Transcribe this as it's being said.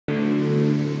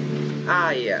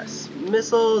Ah yes,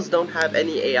 missiles don't have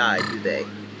any AI, do they?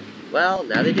 Well,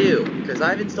 now they do, because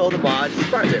I've installed the mod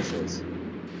Smart Missiles.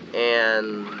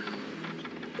 And,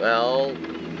 well,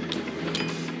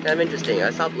 kind of interesting.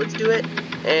 I thought, let's do it,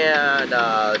 and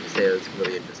just say it was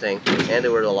really interesting. And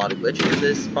there were a lot of glitches in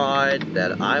this mod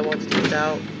that I want to test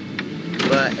out.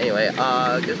 But anyway,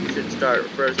 I guess we should start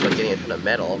first by getting a ton of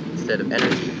metal instead of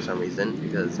energy for some reason,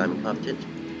 because I'm incompetent.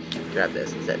 Grab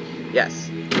this instead. Yes,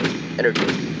 energy,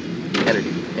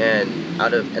 and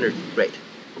out of energy, great.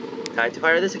 Time to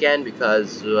fire this again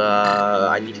because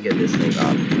I need to get this thing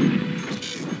up.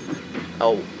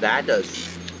 Oh, that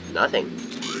does nothing.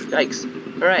 Yikes.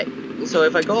 Alright, so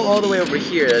if I go all the way over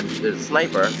here, there's a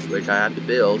sniper, which I have to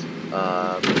build.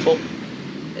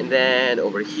 And then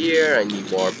over here, I need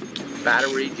more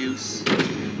battery juice.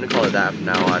 I'm gonna call it that from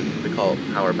now on. We call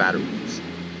it power battery juice.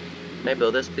 Can I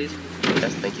build this, please?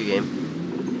 Yes, thank you, game.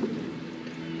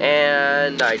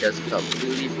 And I just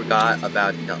completely forgot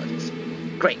about intelligence.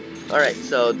 Great. Alright,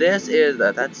 so this is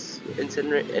that's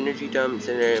energy dump,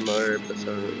 incinerator motor,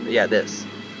 yeah, this.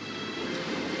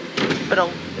 And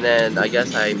then I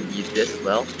guess I need this as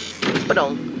well.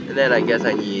 And then I guess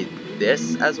I need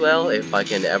this as well if I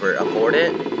can ever afford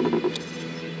it.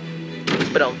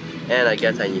 And I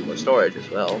guess I need more storage as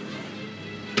well.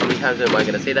 How many times am I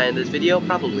going to say that in this video?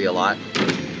 Probably a lot.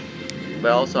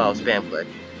 But also I'll spam click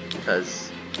because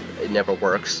it never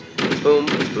works. Boom,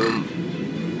 boom,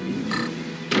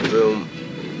 boom,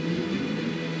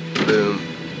 boom,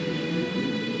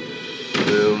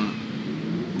 boom.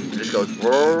 It just goes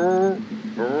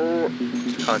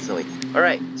constantly.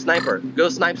 Alright, sniper, go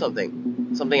snipe something.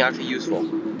 Something actually useful.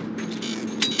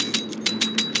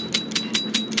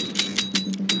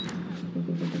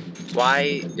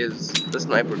 Why is the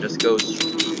sniper just goes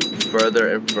further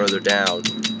and further down?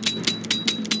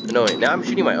 Annoying. Now I'm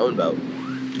shooting my own boat.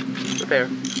 Repair.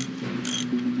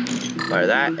 Fire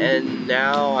that, and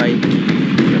now I need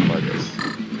to plug this.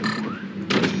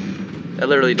 That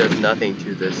literally does nothing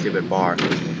to this stupid bar.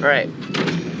 Alright.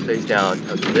 Place down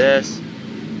tons of this.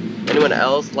 Anyone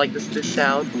else like this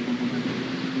sound?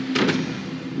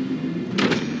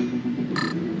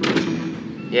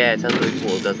 Yeah, it sounds really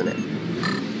cool, doesn't it?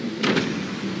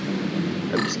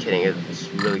 I'm just kidding, it just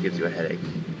really gives you a headache.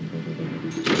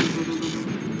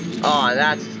 Oh,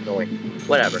 that's just annoying.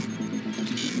 Whatever.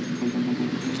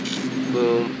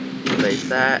 Boom. Place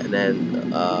that, and then,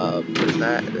 place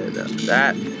that, and then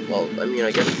that. Well, I mean,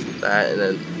 I guess that, and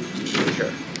then,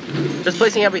 sure. Just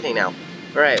placing everything now.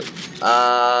 Alright.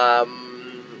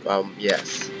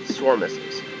 Yes. Swarm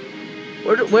missiles.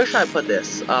 Where should I put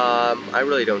this? I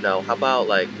really don't know. How about,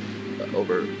 like,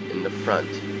 over in the front?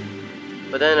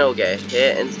 But then it'll get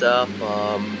hit and stuff.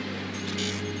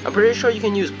 I'm pretty sure you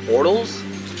can use portals.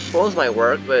 Portals might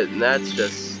work, but that's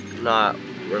just not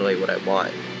really what I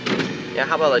want. Yeah,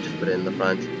 how about I just put it in the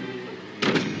front?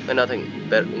 And nothing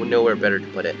better, nowhere better to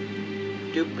put it.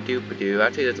 Doop-a-doop-a-doo.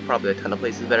 Actually, there's probably a ton of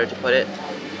places better to put it.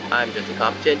 I'm just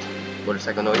incompetent.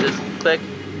 Motorcycle noises. Click.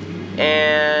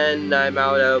 And I'm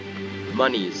out of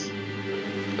monies.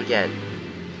 Again.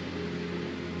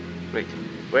 Wait.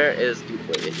 Where is...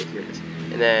 Wait, here it is.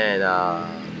 And then,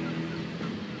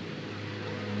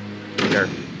 sure.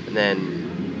 And then...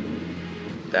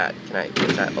 That. Can I get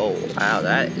that? Oh, wow,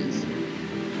 that is...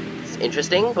 It's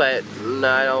interesting, but no,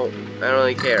 I don't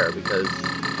really care, because...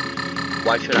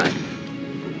 Why should I?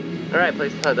 Alright,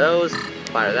 place one of those.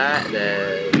 Fire that, and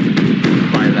then...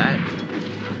 Fire that.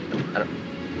 I don't...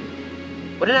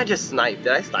 What did I just snipe?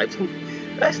 Did I snipe something?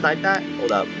 Did I snipe that?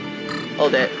 Hold up.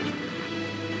 Hold it.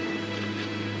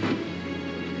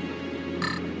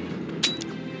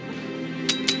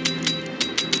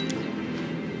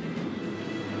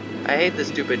 I hate this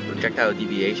stupid projectile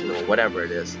deviation or whatever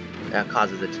it is that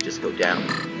causes it to just go down.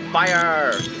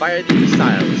 Fire! Fire these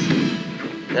missiles!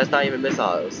 That's not even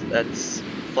missiles. That's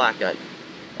flat gun.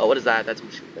 Oh, what is that? That's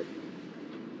machine gun.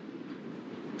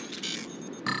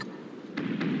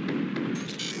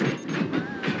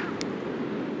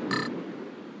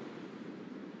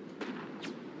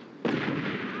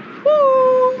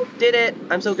 Woo! Did it!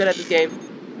 I'm so good at this game.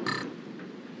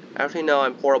 Actually, no,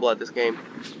 I'm horrible at this game.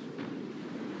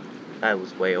 I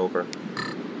was way over.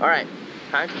 Alright,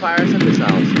 time to fire some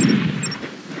missiles.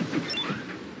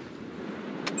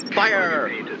 Fire!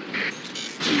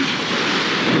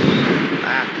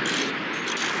 Ah.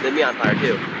 Let me on fire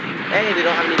too. Hey, they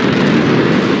don't have any.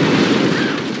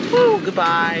 Woo!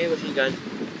 Goodbye, machine gun.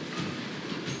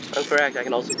 I'm correct, I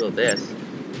can also build this.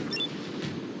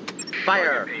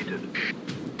 Fire! This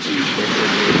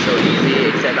is so easy,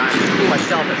 except I'm shooting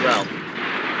myself as well.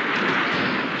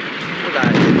 Oh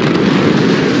guys.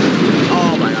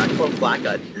 Oh my god, poor flat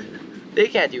gun. They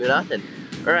can't do nothing.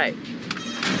 Alright.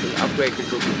 Upgrade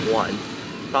control group 1.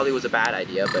 Probably was a bad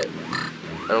idea, but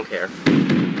I don't care.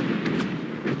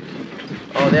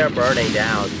 Oh, they're burning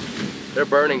down. They're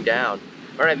burning down.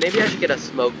 Alright, maybe I should get a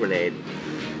smoke grenade.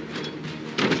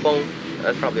 Boom.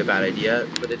 That's probably a bad idea.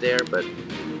 Put it there, but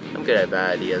I'm good at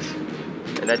bad ideas.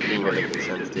 And that didn't even make any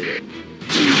sense, did it?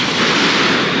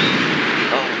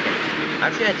 Oh, okay.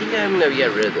 Actually, I think I'm gonna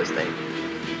get rid of this thing.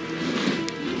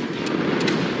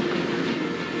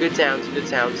 Good sounds, good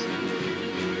sounds.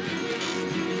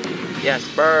 Yes,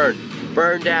 burn!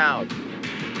 Burn down!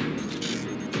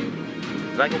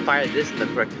 If I can fire this in the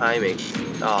correct timing.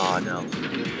 Oh no.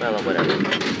 Well, whatever.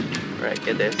 Alright,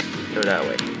 get this. Go that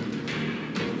way.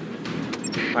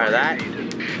 Fire that.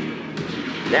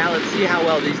 Now let's see how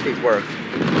well these things work.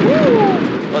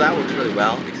 Woo! Well, that works really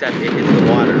well, except it hits the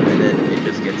water and then it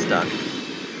just gets stuck.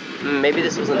 Maybe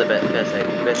this wasn't the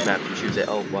best map to choose it.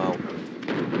 Oh, wow.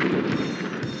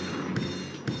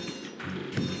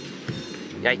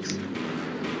 Yikes.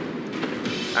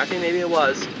 Actually, maybe it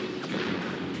was.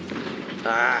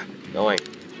 Ah, annoying.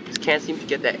 Just can't seem to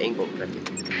get that angle correctly.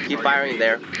 Keep firing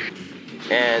there.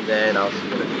 And then I'll see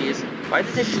one of these. Why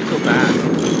does this shoot so fast?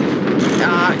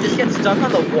 Ah, it just gets stuck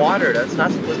on the water. That's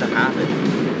not supposed to happen.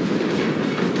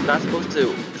 It's not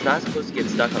supposed to get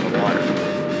stuck on the water.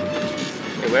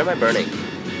 Hey, where am I burning?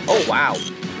 Oh, wow.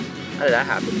 How did that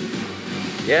happen?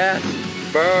 Yes,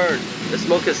 burn. The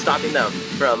smoke is stopping them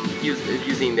from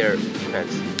using their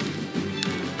defense.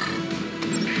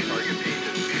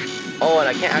 Oh, and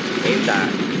I can't actually aim that.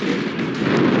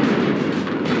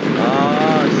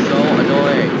 Oh, so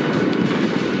annoying.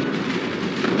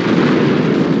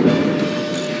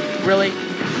 Really?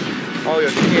 Oh,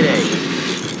 you're kidding.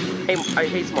 Hey, I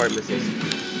hate smart missiles.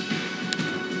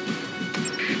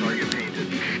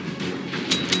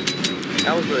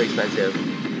 That was really expensive.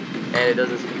 And it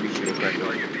doesn't seem to be shooting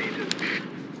correctly.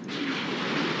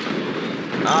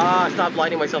 Ah, stop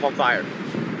lighting myself on fire.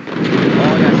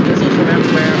 Oh yes, missiles from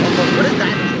everywhere. Oh, what is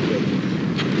that missile thing?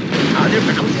 Oh, they're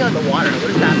bouncing on the water. What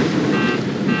is that missile thing?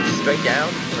 Straight down?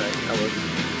 Alright, that works.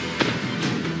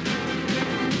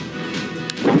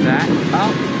 That.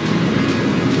 Oh.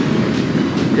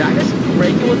 Did I just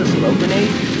break it with a smoke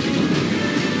grenade?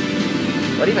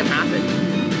 What even happened?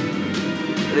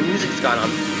 And the music's gone on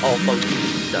all funky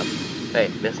stuff. Hey,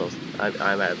 missiles.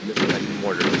 I'm at missile like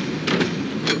mortars.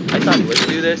 I thought it would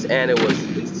do this, and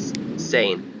it's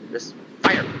insane. Just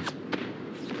fire.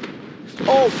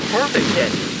 Oh, perfect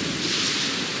hit.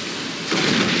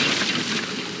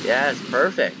 Yes,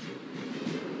 perfect.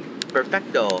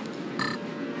 Perfecto.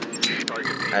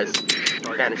 As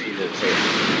Spanish people would say it.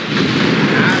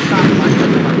 Ah, stop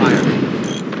lighting my fire.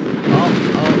 Oh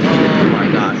my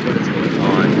gosh, what is going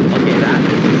on? Okay, that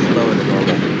is slower than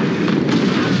normal.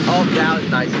 Oh, that was a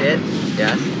nice hit.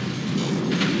 Yes.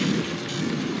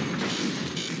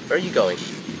 Where are you going?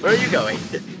 Where are you going?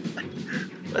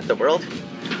 What the world?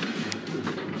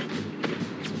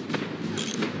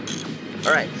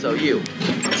 Alright, so you.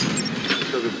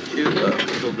 Control group 2,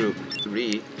 control group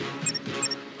 3.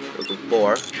 Control group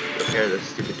 4. Repair this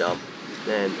stupid dump.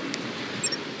 Then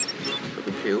control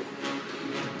group 2.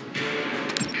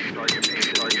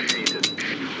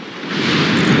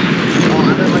 Oh, I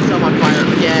lit myself on fire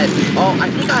again. Oh, I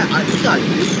think I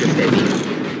nuked this baby.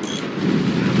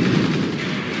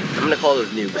 I'm gonna call those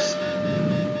nukes.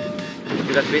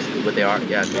 Because that's basically what they are.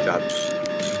 Yeah, good job.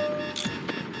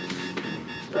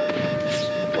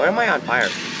 Why am I on fire?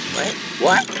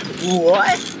 What?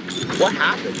 What? What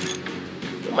happened?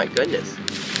 Oh my goodness.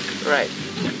 Alright.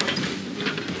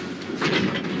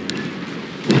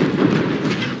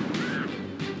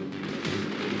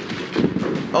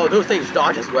 Oh, those things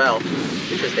dodge as well.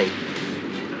 Interesting.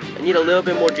 I need a little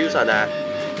bit more juice on that.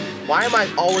 Why am I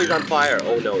always on fire?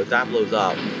 Oh no, if that blows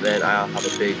up, then I'll have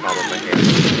a big problem with my hair.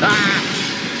 Ah!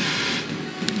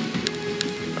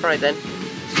 Alright then.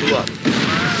 Blew up.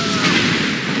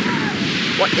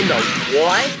 What in the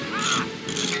what?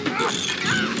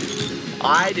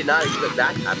 I did not expect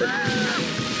that to happen.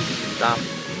 Stop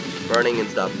burning and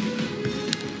stuff.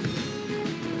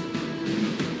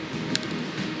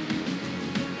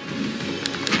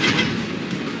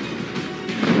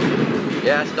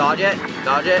 Yes, dodge it.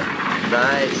 Dodge it.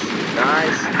 Nice.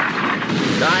 Nice.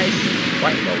 Nice.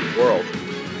 What in the world?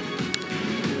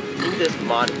 I think this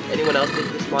mod, anyone else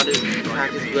think this mod is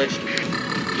hack is glitched?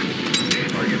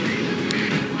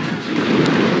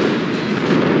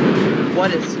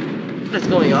 What is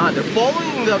going on? They're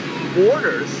following the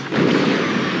borders.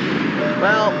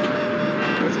 Well,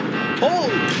 oh,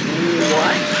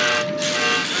 what?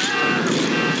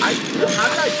 How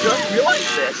did I just realize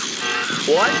this?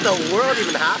 What in the world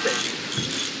even happened?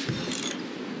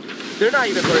 They're not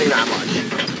even burning that much.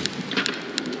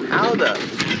 How the...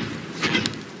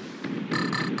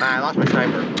 I lost my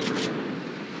sniper.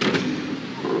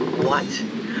 What?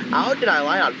 How did I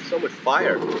light on so much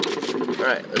fire?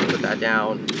 Alright, let's put that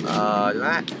down.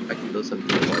 I can build some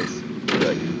decoys.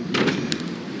 Good.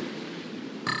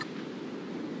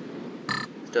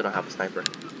 Still don't have a sniper.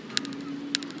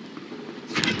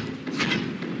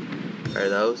 Are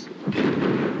those?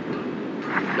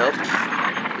 Nope.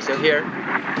 You're still here.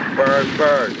 Burn,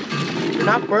 burn. They're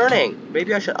not burning.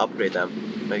 Maybe I should upgrade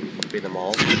them. Like, upgrade them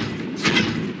all.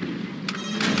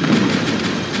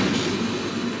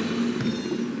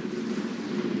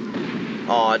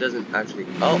 Oh, it doesn't actually...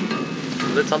 Oh!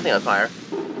 Lit something on fire.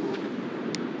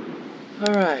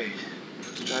 Alright.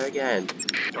 Let's try again.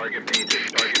 Target painted.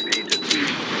 Target painted.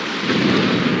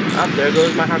 Up there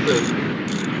goes my harpoon.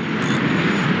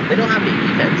 They don't have any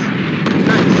defense.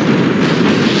 Nice.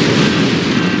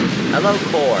 Hello,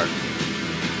 core.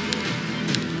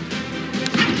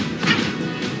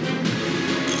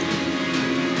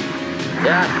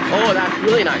 Yeah. Oh, that's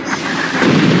really nice.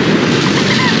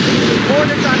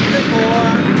 Mortars on the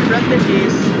core. Rest in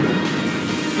peace.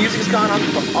 Music's gone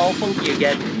all funky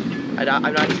again.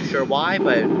 I'm not too sure why,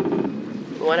 but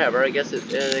whatever. I guess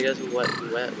what?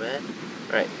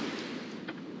 Right.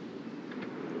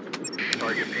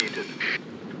 Target painted.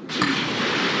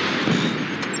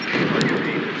 Target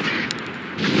painted.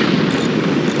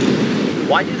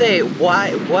 Why do they?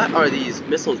 Why? What are these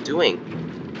missiles doing?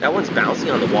 That one's bouncing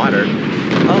on the water.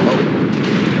 Oh.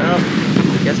 Well,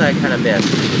 I guess I kind of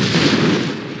missed.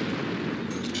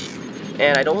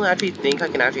 And I don't actually think I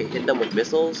can actually hit them with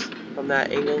missiles from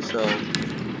that angle, so...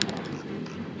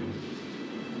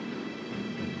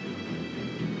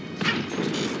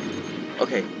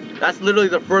 Okay, that's literally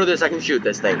the furthest I can shoot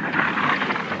this thing. Boom.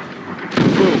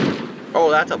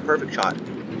 Oh, that's a perfect shot.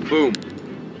 Boom.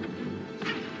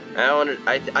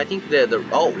 I think the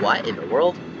oh, what in the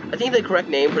world? I think the correct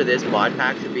name for this mod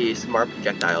pack should be smart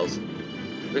projectiles.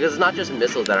 Because it's not just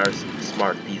missiles that are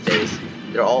smart these days.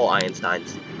 They're all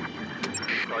Einsteins.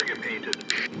 Target painted.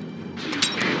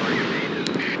 Target painted.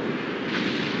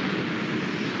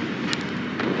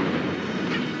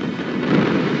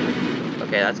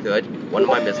 Okay, that's good. One of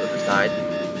my missiles has died.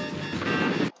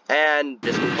 And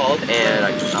this one called, and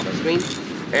I can stop my screen.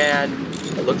 And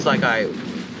it looks like I...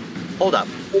 Hold up.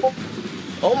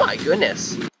 Oh my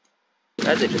goodness.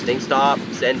 That's interesting. Stop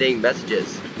sending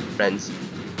messages, friends.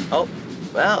 Oh,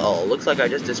 well, looks like I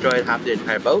just destroyed half the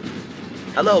entire boat.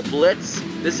 Hello, Blitz.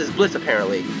 This is Blitz,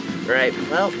 apparently. Alright,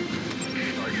 well...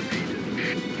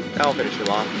 I'll finish him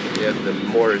off if the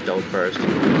mortars don't first.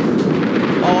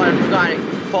 Oh, I forgot it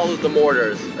follows the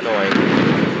mortars. Annoying.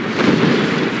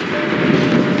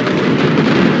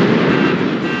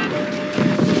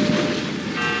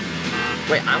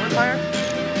 Wait, I'm on fire?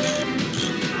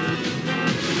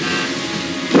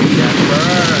 That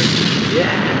burn!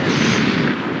 Yes!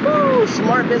 Woo!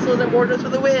 Smart missiles and mortars for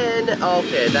the win!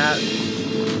 Okay, that's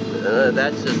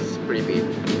just creepy.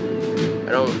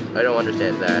 I don't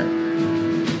understand that.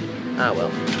 Ah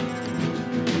well.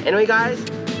 Anyway guys,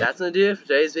 that's gonna do it for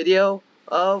today's video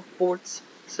of Forts.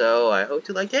 So I hope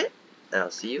you liked it, and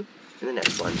I'll see you in the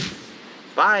next one.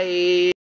 Bye!